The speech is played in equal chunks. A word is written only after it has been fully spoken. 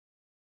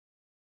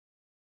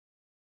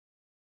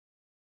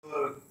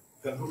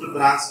Computer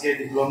branch के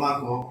diploma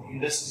को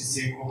industry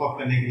से कोप अप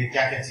करने के लिए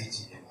क्या क्या चीज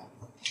चाहिए?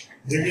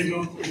 देखिए, जो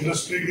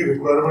इंडस्ट्री की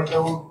रिक्वायरमेंट है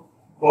वो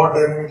बहुत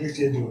डायनेमिकली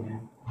चेंज हो रही है।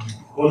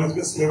 कॉलेज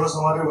के सिलेबस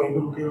हमारे वहीं पे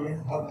रुके हुए हैं।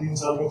 हर 3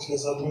 साल में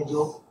 6 साल में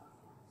जो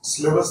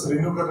सिलेबस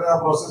रिन्यू कर रहे हैं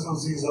प्रोसेस,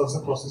 उसी हिसाब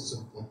से प्रोसेस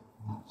चलता है।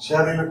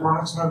 शायद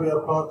इलेक्ट्रॉनिक्स में भी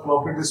आपका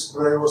फ्लॉपी डिस्क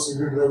ड्राइव और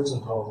सीडी ड्राइव चल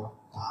रहा होगा,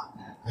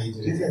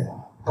 ठीक है।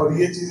 और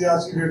ये चीजें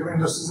आज की डेट में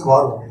इंडस्ट्री से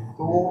बाहर हो गई है,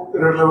 तो वो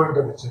इरेलेवेंट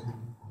है बच्चे के लिए।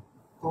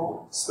 तो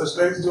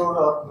स्पेशलाइज जो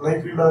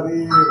नई फील्ड आ रही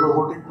है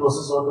रोबोटिक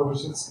प्रोसेस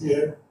ऑटोमेशन की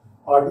है,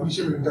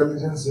 आर्टिफिशियल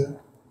इंटेलिजेंस है।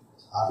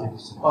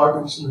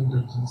 आर्टिफिशियल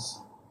इंटेलिजेंस,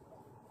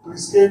 तो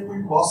इसके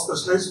कोई बहुत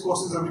स्पेशलाइज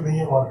कोर्सेज अभी नहीं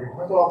है मार्केट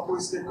में, तो आपको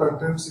इसके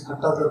कंटेंट्स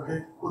इकट्ठा करके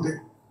खुद एक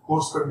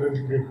कोर्स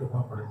कंटेंट क्रिएट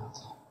करना पड़ेगा।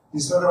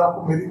 इसमें अगर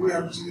आपको मेरी कोई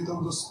हेल्प चाहिए तो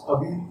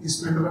अभी इस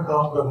फील्ड में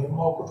काम कर रहे हैं,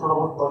 वो आपको थोड़ा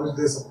बहुत नॉलेज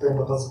दे सकते हैं,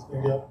 बता सकते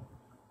हैं कि आप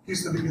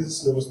किस तरीके से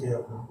सिलेबस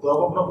तैयार करें। तो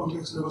आप अपना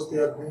खुद सिलेबस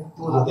तैयार करें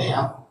तो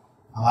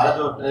हमारा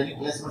जो ट्रेनिंग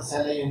प्लेसमेंट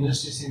सेल है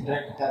इंडस्ट्री से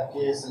इंटरेक्ट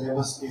करके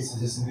सिलेबस के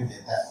सजेशन भी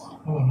देता है,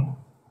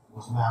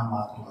 उसमें हम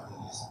आपकी मदद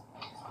ले सकते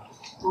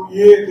हैं। तो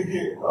ये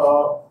देखिए,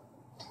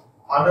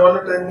 आने वाले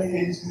टाइम में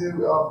यही चीजें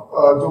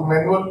जो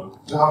मैनुअल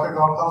जहाँ पे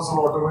काम था वो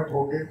सब ऑटोमेट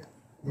होके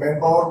मैन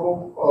पावर को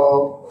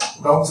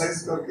डाउन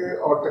साइज करके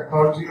और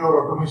टेक्नोलॉजी और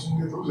ऑटोमेशन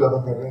के थ्रू ज्यादा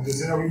कर रहे हैं।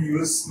 जैसे अभी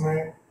यूएस में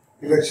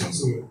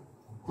इलेक्शंस हुए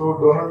तो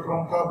डोनाल्ड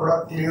ट्रम्प का बड़ा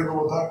क्लियर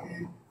वो था कि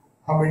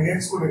हम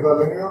इंडियंस को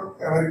निकालेंगे और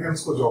अमेरिकन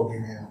को जॉब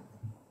देंगे।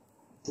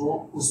 तो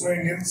उसमें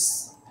इंडियंस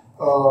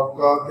का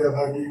क्या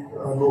था कि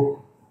लोग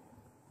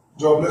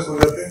जॉबलेस हो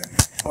जाते हैं,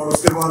 और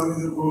उसके बाद में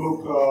जब वो लोग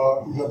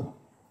इधर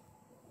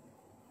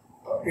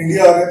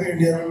इंडिया आ रहे थे,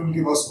 इंडिया में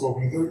उनकी बस स्कोप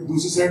नहीं थी,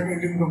 दूसरी साइड में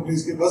इंडियन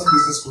कंपनीज के पास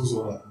बिजनेस क्लोज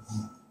हो रहा है।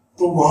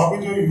 तो वहां पे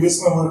जो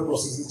यूएस में हमारे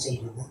प्रोसेस चल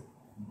रहे थे,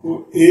 तो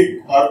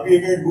एक आरपीए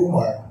का एक बूम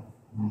आया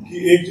कि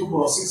एक जो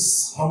प्रोसेस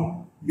हम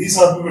 20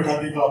 आदमी बैठा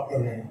के काम कर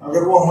रहे हैं,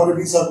 अगर वो हमारे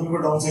 20 आदमी को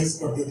डाउन साइज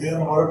कर देते हैं,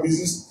 हमारा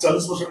बिजनेस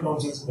 40% डाउन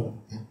साइज कर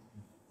देते हैं।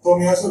 तो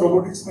हम यहाँ से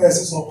रोबोटिक्स में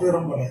ऐसे सॉफ्टवेयर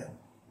हम बनाए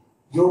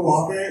जो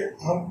वहां पे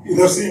हम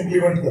इधर से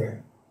इम्प्लीमेंट करें,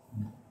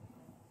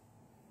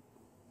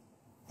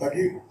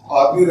 ताकि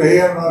आदमी रहे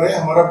या ना रहे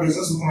हमारा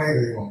बिजनेस उतना ही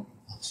रहेगा।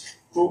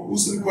 तो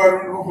उस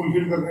रिक्वायरमेंट को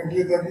फुलफिल करने के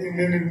लिए, ताकि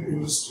इंडियन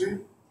इंडस्ट्री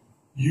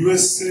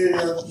यूएस से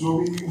या जो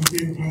भी उनकी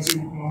इन्फ्लुएंशियल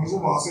इकोनॉमी है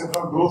वहां से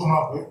अपना ग्रोथ ना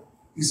पाए,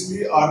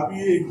 इसलिए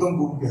आरपीए एकदम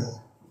बूम पे है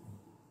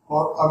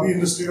और अभी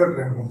इंडस्ट्री का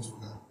ट्रेंड बन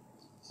चुका है।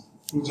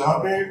 तो जहाँ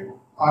पे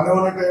आने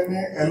वाले टाइम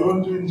में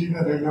L1 जो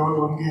इंजीनियर है, लेवल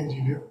 1 के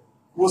इंजीनियर,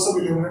 वो सब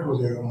इलिमिनेट हो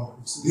जाएगा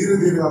मार्केट से धीरे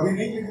धीरे। अभी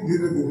नहीं, लेकिन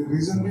धीरे धीरे।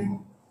 रीजन भी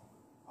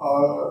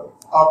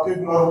आपके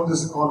नॉर्मल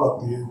जैसे कॉल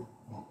आती है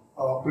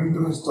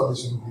प्रिंटर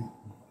इंस्टॉलेशन की,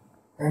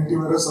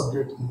 एंटीवायरस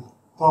अपडेट की,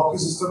 तो आपके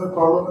सिस्टम में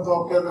प्रॉब्लम है तो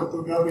आप क्या करते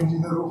हो कि आप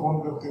इंजीनियर को फोन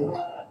करते हो,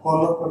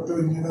 कॉल अप करते हो,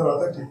 इंजीनियर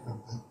आता है, ठीक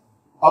करते हैं।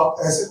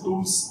 अब ऐसे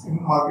टूल्स इन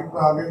मार्केट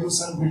में आ गए जो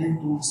सेल्फ बिलिंग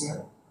टूल्स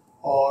हैं,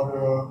 और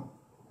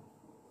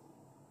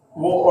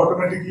वो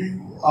ऑटोमेटिकली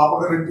आप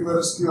अगर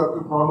एंटीवायरस की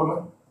आपकी प्रॉब्लम है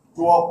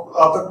तो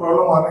आप तक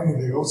प्रॉब्लम आने नहीं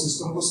देगा, वो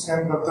सिस्टम को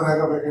स्कैन करता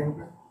रहेगा बैकएंड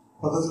पे,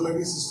 पता चला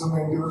कि सिस्टम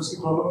में एंटीवायरस की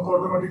प्रॉब्लम है तो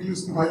ऑटोमेटिकली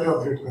उसकी फाइल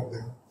अपडेट कर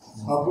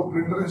देगा। आपको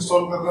प्रिंटर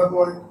इंस्टॉल करना है तो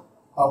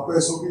आपको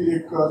एसओपी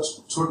एक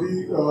छोटी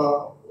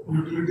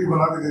यूटिलिटी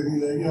बना के दे दी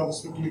जाएगी, आप उस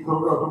पर क्लिक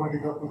करोगे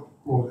ऑटोमेटिक आपको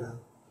हो जाएगा।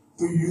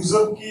 तो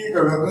यूजर की एक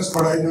अवेयरनेस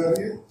बढ़ाई जा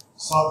रही है,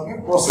 साथ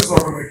में प्रोसेस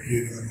ऑटोमेट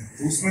किए जा रहे हैं।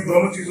 तो उसमें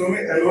दोनों चीजों में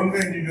L1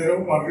 का इंजीनियर है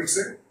वो मार्केट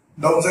से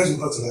डाउन साइज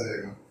होता चला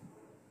जाएगा।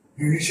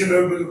 इनिशियल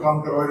लेवल पे जो काम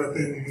करवाए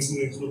जाते हैं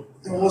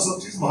तो वो सब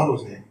चीज बहाल हो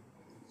जाएगी।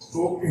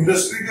 तो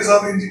इंडस्ट्री के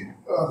साथ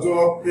जो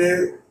आपके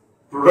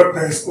प्रोडक्ट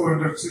है इसको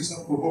इंडस्ट्री से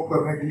कोप अप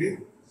करने के लिए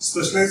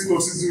स्पेशलाइज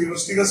कोर्सेज, जो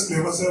यूनिवर्सिटी का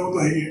सिलेबस है वो तो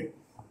है ही है,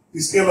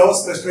 इसके अलावा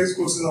स्पेशलाइज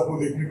कोर्सेज आपको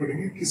देखने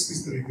पड़ेंगे किस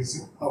किस तरीके से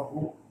आपको,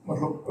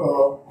 मतलब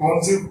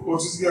कौन से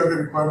कोर्सेज की अगर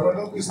रिक्वायरमेंट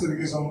है किस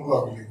तरीके से हम उनको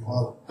आगे लेंगे।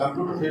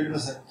 कंप्यूटर फील्ड में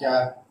सर क्या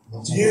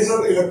ये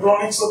सर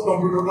इलेक्ट्रॉनिक्स और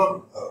कंप्यूटर का,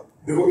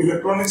 देखो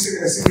इलेक्ट्रॉनिक्स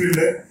एक ऐसी फील्ड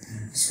है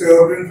जिसको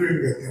एवरग्रीन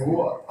फील्ड कहते हैं। वो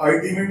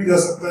आईटी में भी जा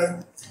सकता है,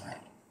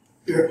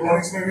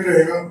 इलेक्ट्रॉनिक्स में भी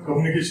रहेगा,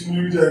 कम्युनिकेशन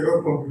में भी जाएगा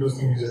और कंप्यूटर्स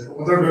में भी जाएगा,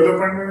 मतलब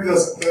डेवलपमेंट में भी जा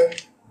सकता है,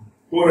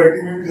 और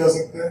आईटी में भी जा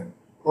सकता है,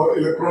 और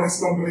इलेक्ट्रॉनिक्स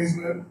कंपनीज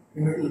में,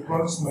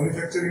 इलेक्ट्रॉनिक्स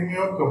मैन्युफैक्चरिंग में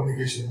और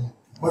कम्युनिकेशन में,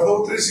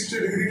 मतलब 360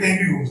 डिग्री कहीं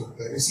भी घूम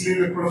सकता है। इसलिए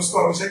इलेक्ट्रॉनिक्स को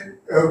हमेशा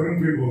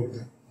एवरग्रीन फील्ड बोलते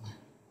हैं।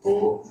 तो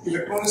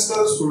इलेक्ट्रॉनिक्स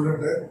का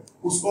स्टूडेंट है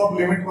उसको आप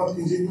लिमिट मत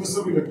कीजिए कि वो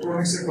सिर्फ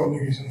इलेक्ट्रॉनिक्स या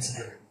कम्युनिकेशन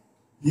से करे।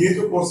 ये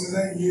जो कोर्सेज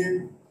हैं ये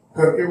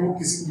करके वो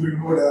किसी फील्ड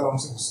में बड़े आराम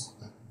से घुस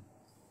सकता है।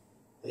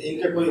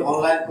 इनके कोई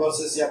ऑनलाइन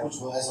कोर्सेज या कुछ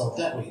ऐसा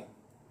होता है कोई?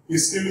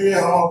 इसके लिए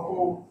हम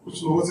आपको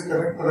कुछ लोगों से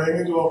कनेक्ट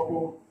कराएंगे जो आपको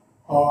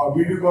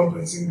वीडियो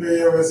कॉन्फ्रेंसिंग पे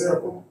या वैसे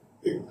आपको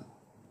एक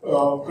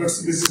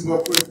बेसिस पे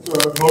आपको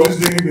एक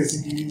नॉलेज देंगे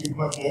बेसिकली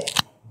कितना क्या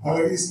है।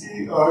 हालांकि इसकी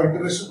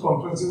इंटरनेशनल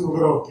कॉन्फ्रेंसेज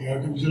वगैरह होती हैं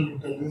आर्टिफिशियल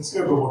इंटेलिजेंस के,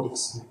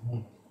 रोबोटिक्स की,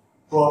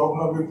 तो आप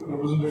अपना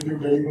रिप्रेजेंटेटिव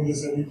दिल्ली में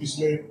जैसे अभी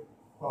पिछले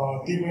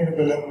 3 महीने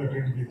पहले हमने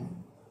अटेंड की थी,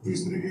 तो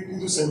इस तरीके की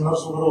जो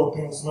सेमिनार्स वगैरह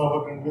होते हैं उसमें आप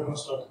अटेंड करना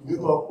स्टार्ट कीजिए,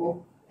 तो आपको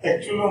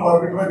एक्चुअल में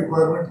मार्केट में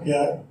रिक्वायरमेंट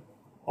क्या है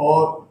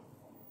और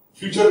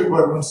फ्यूचर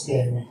रिक्वायरमेंट्स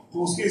क्या आएंगी,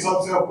 तो उसके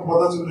हिसाब से आपको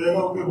पता चल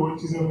जाएगा कि वही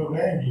चीजें हमें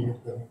इम्प्लीमेंट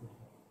करनी।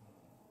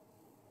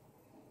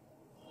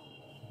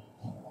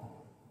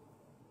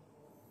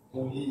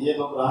 तो ये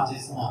दो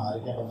ब्रांचेस में हमारे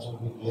क्या बच्चों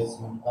की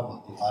प्लेसमेंट कब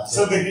होती है?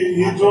 सर देखिए,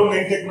 ये जो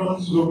नई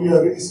टेक्नोलॉजी जो भी आ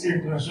रही है, इसके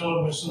इंटरनेशनल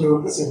और नेशनल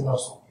लेवल के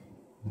सेमिनार्स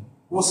होते हैं।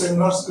 वो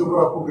सेमिनार्स के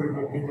ऊपर आपको ग्रिप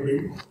रखनी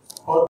पड़ेगी।